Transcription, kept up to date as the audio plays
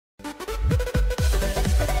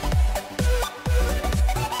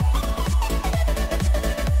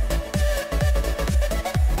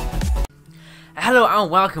Hello and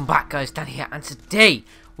welcome back, guys. Dan here, and today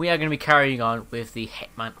we are going to be carrying on with the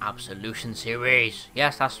Hitman Absolution series.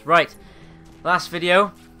 Yes, that's right. Last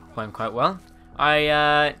video went quite well.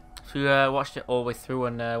 I watched it all the way through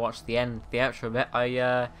and watched the outro bit.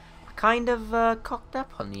 I kind of cocked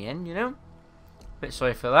up on the end, you know. Bit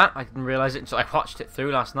sorry for that. I didn't realise it until I watched it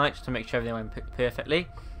through last night just to make sure everything went perfectly.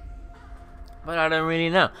 But I don't really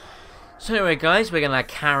know. So anyway, guys, we're gonna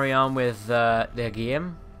carry on with the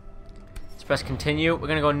game. Let's press continue. We're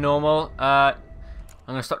gonna go normal. I'm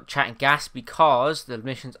gonna stop chatting gas because the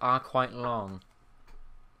missions are quite long,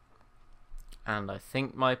 and I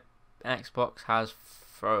think my Xbox has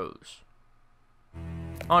froze.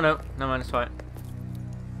 Oh no, no man, it's fine.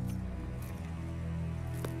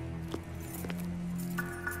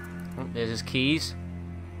 Oh, there's his keys.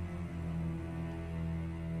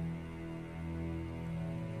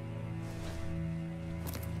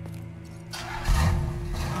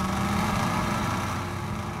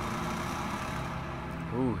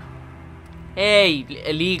 Ooh. Hey,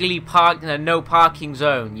 illegally parked in a no parking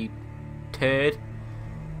zone, you turd.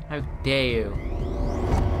 How dare you.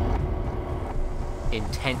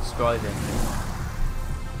 Intense driving.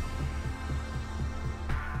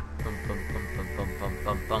 Bum, bum, bum, bum, bum, bum,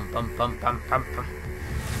 bum, bum, bum, bum, bum, bum.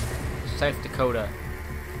 South Dakota.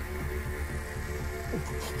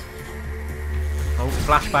 Oh,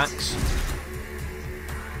 flashbacks.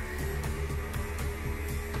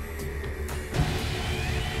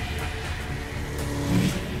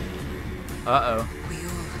 Uh-oh. We all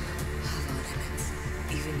have our limits,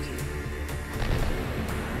 even you.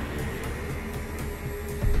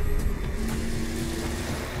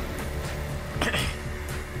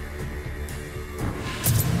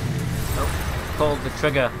 Oh, pulled the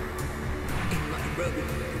trigger. In my road.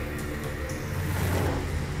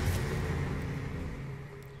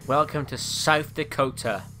 Welcome to South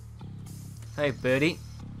Dakota. Hey, birdie.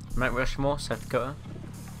 Mount Rushmore, South Dakota.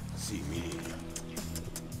 See me.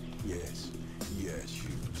 Yes, yes,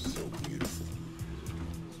 you're so beautiful.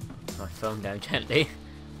 My phone down gently.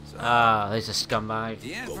 Ah, there's a scumbag.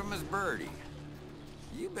 The infamous Birdie.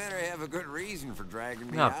 You better have a good reason for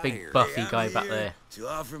dragging me Ah, out big here. buffy I'm guy back here there. to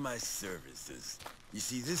offer my services. You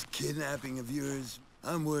see, this kidnapping of yours,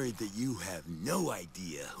 I'm worried that you have no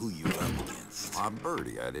idea who you're up against. Ah,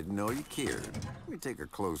 Birdie, I didn't know you cared. Let me take a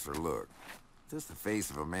closer look. Is this the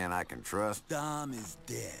face of a man I can trust? Dom is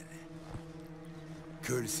dead.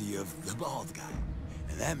 Courtesy of the bald guy.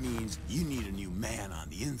 And that means you need a new man on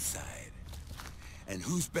the inside. And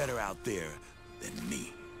who's better out there than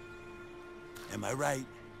me? Am I right?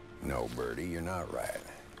 No, Birdie, you're not right.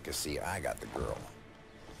 Because, see, I got the girl.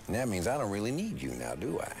 And that means I don't really need you now,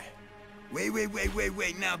 do I?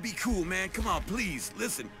 Wait. Now, be cool, man. Come on, please.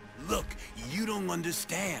 Listen. Look, you don't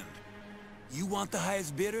understand. You want the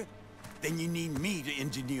highest bidder? Then you need me to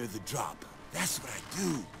engineer the drop. That's what I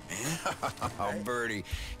do, man. Oh, Birdie,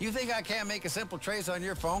 you think I can't make a simple trace on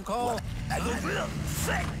your phone call? It's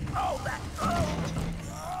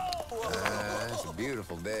It's a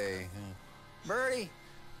beautiful day. Birdie,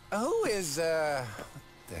 who is, what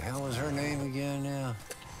the hell is her name again now?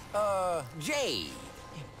 Jade.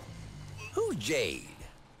 Who's Jade?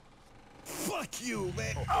 Fuck you,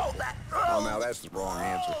 man. Oh, now that's the wrong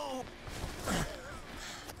answer.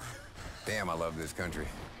 Damn, I love this country.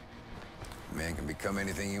 A man can become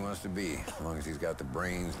anything he wants to be, as long as he's got the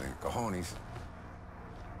brains and the cojones.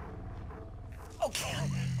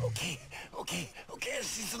 Okay.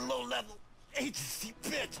 She's a low-level agency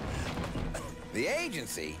bitch. The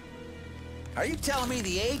agency? Are you telling me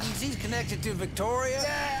the agency's connected to Victoria?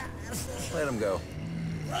 Yeah. Let him go.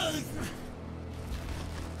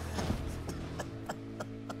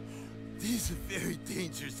 These are very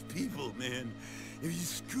dangerous people, man. If you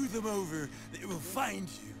screw them over, they will find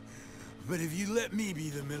you. But if you let me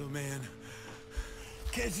be the middleman,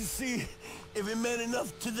 can't you see? If it meant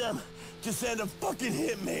enough to them to send a fucking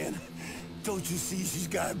hitman, don't you see she's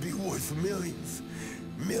gotta be worth millions?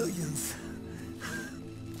 Millions.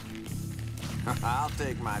 I'll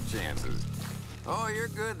take my chances. Oh, you're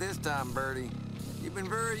good this time, Birdie. You've been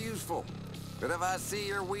very useful. But if I see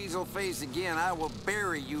your weasel face again, I will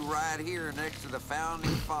bury you right here next to the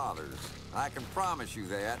Founding Fathers. I can promise you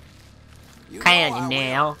that. You know Can I you will.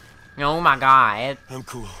 now? Oh my god. I'm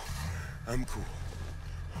cool.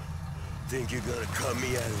 Think you're gonna cut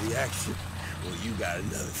me out of the action? Well, you got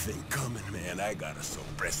another thing coming, man. I got a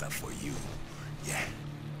sorpresa for you. Yeah.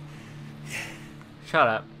 Shut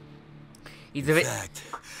up. He's a In bit. fact,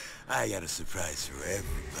 I got a surprise for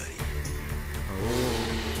everybody.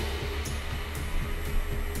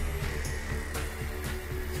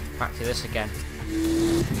 Back to this again.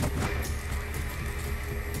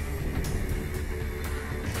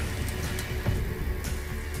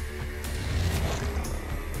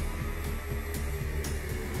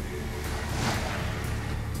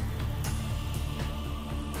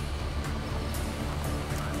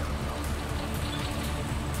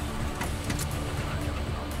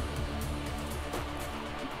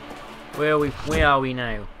 Where are we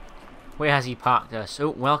now? Where has he parked us?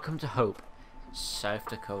 Oh, welcome to Hope, South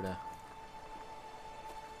Dakota.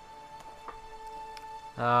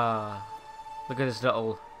 Ah, look at this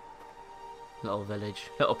little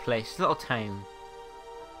village, little place, little town.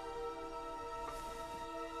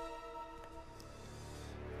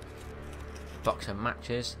 Box of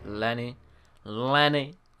matches. Lenny.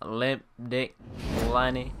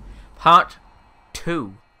 Part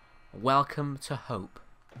 2. Welcome to Hope.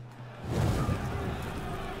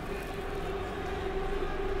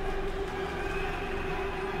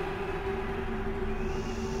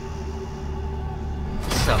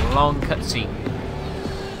 It's a long cutscene.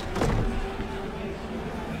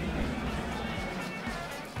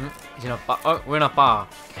 He's in a bar. Oh, we're in a bar.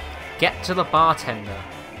 Get to the bartender.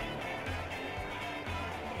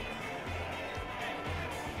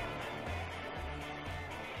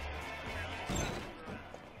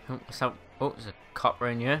 Oh, there's a cop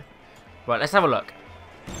around here. Right, let's have a look.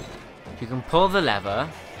 You can pull the lever.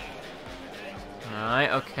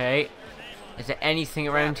 Alright, okay. Is there anything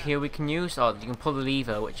around here we can use? Oh, you can pull the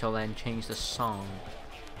lever, which will then change the song.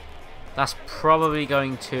 That's probably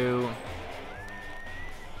going to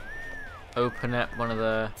open up one of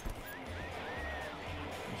the...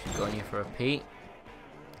 Just go in here for a pee.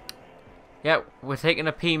 Yeah, we're taking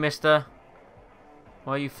a pee, mister.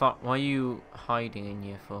 Why are you hiding in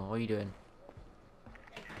here for? What are you doing?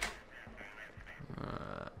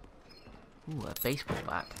 Ooh, a baseball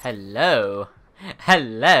bat. Hello.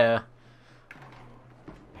 Hello.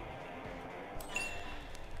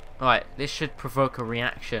 Right, this should provoke a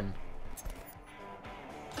reaction.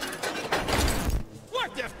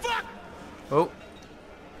 What the fuck? Oh.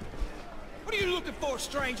 What are you looking for,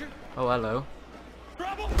 stranger? Oh, hello.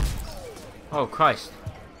 Trouble? Oh, Christ.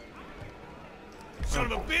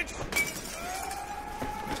 Son of a bitch!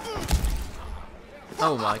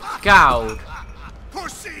 Oh my God.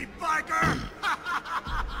 Pussy, biker!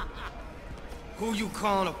 Who you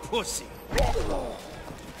calling a pussy?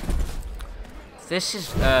 This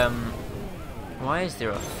is, why is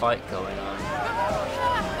there a fight going on?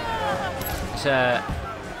 It's,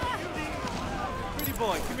 Pretty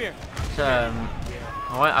boy, come here. it's,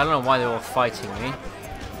 I don't know why they're all fighting me.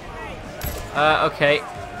 Okay.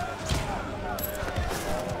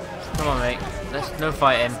 Come on, mate. No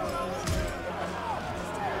fighting.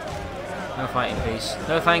 No fighting, please.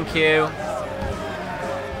 No, thank you.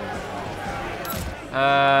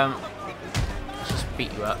 Let's just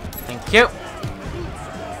beat you up. Thank you.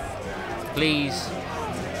 Please.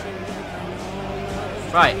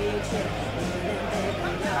 Right.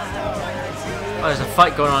 Oh, there's a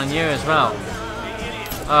fight going on here as well.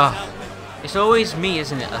 It's always me,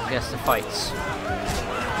 isn't it, that gets the fights.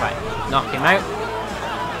 Right, knock him out.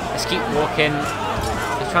 Let's keep walking.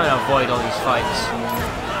 Let's try and avoid all these fights.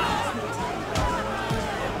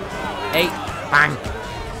 8. Bang.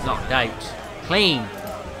 Knocked out. Clean.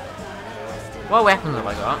 What weapons have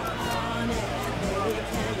I got?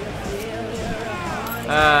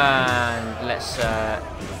 And let's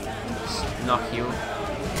knock you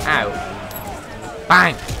out.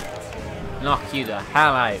 Bang! Knock you the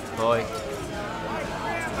hell out, boy.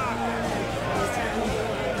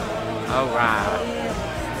 Alright.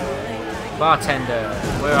 Bartender,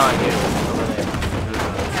 where are you? Over there.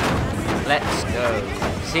 Let's go.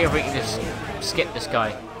 See if we can just skip this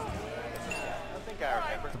guy.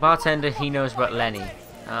 The bartender, he knows about Lenny.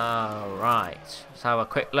 Alright. Let's have a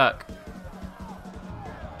quick look.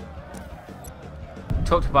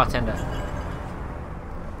 Talk to bartender.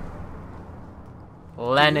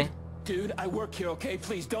 Lenny. Dude, I work here, okay?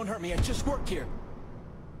 Please don't hurt me. I just work here.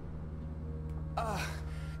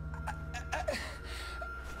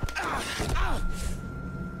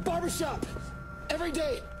 Barbershop. Every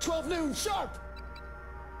day, 12 noon sharp.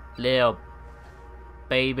 Lil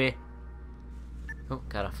baby. Oh,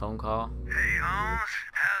 got a phone call. Hey, Holmes.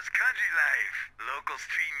 How's country life? Locals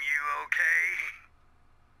treating you okay?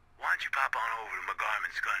 Why don't you pop on over to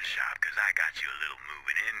McGarman's gun shop, because I got you a little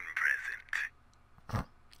moving in present.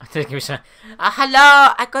 I think he was saying,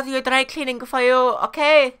 hello, I got your dry cleaning for you,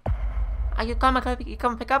 okay? Are you come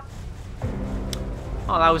pick up?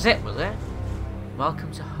 Oh, that was it, was it?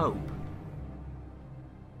 Welcome to Hope.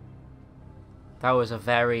 That was a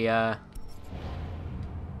very, that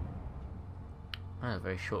was a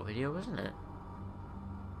very short video, wasn't it?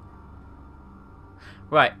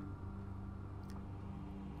 Right.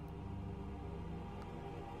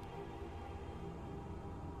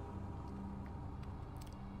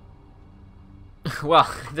 Well,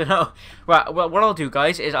 I don't know. Right, well, what I'll do,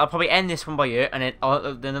 guys, is I'll probably end this one by here, and then I'll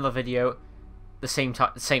upload another video the same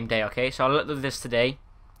day, okay? So I'll upload this today.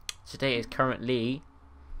 Today is currently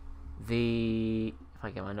the, if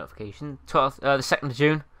I get my notification, 12th, the 2nd of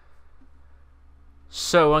June.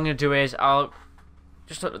 So what I'm going to do is I'll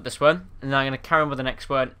just look at this one, and then I'm going to carry on with the next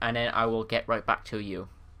one, and then I will get right back to you.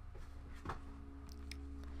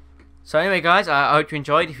 So anyway, guys, I hope you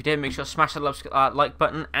enjoyed. If you did, make sure to smash that like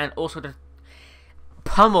button, and also to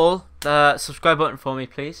pummel the subscribe button for me,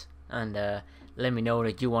 please. And let me know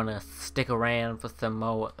that you want to stick around for some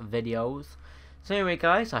more videos. So anyway,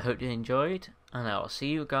 guys, I hope you enjoyed, and I will see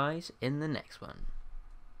you guys in the next one.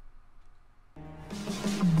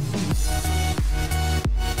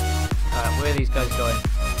 Alright, where are these guys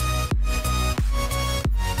going?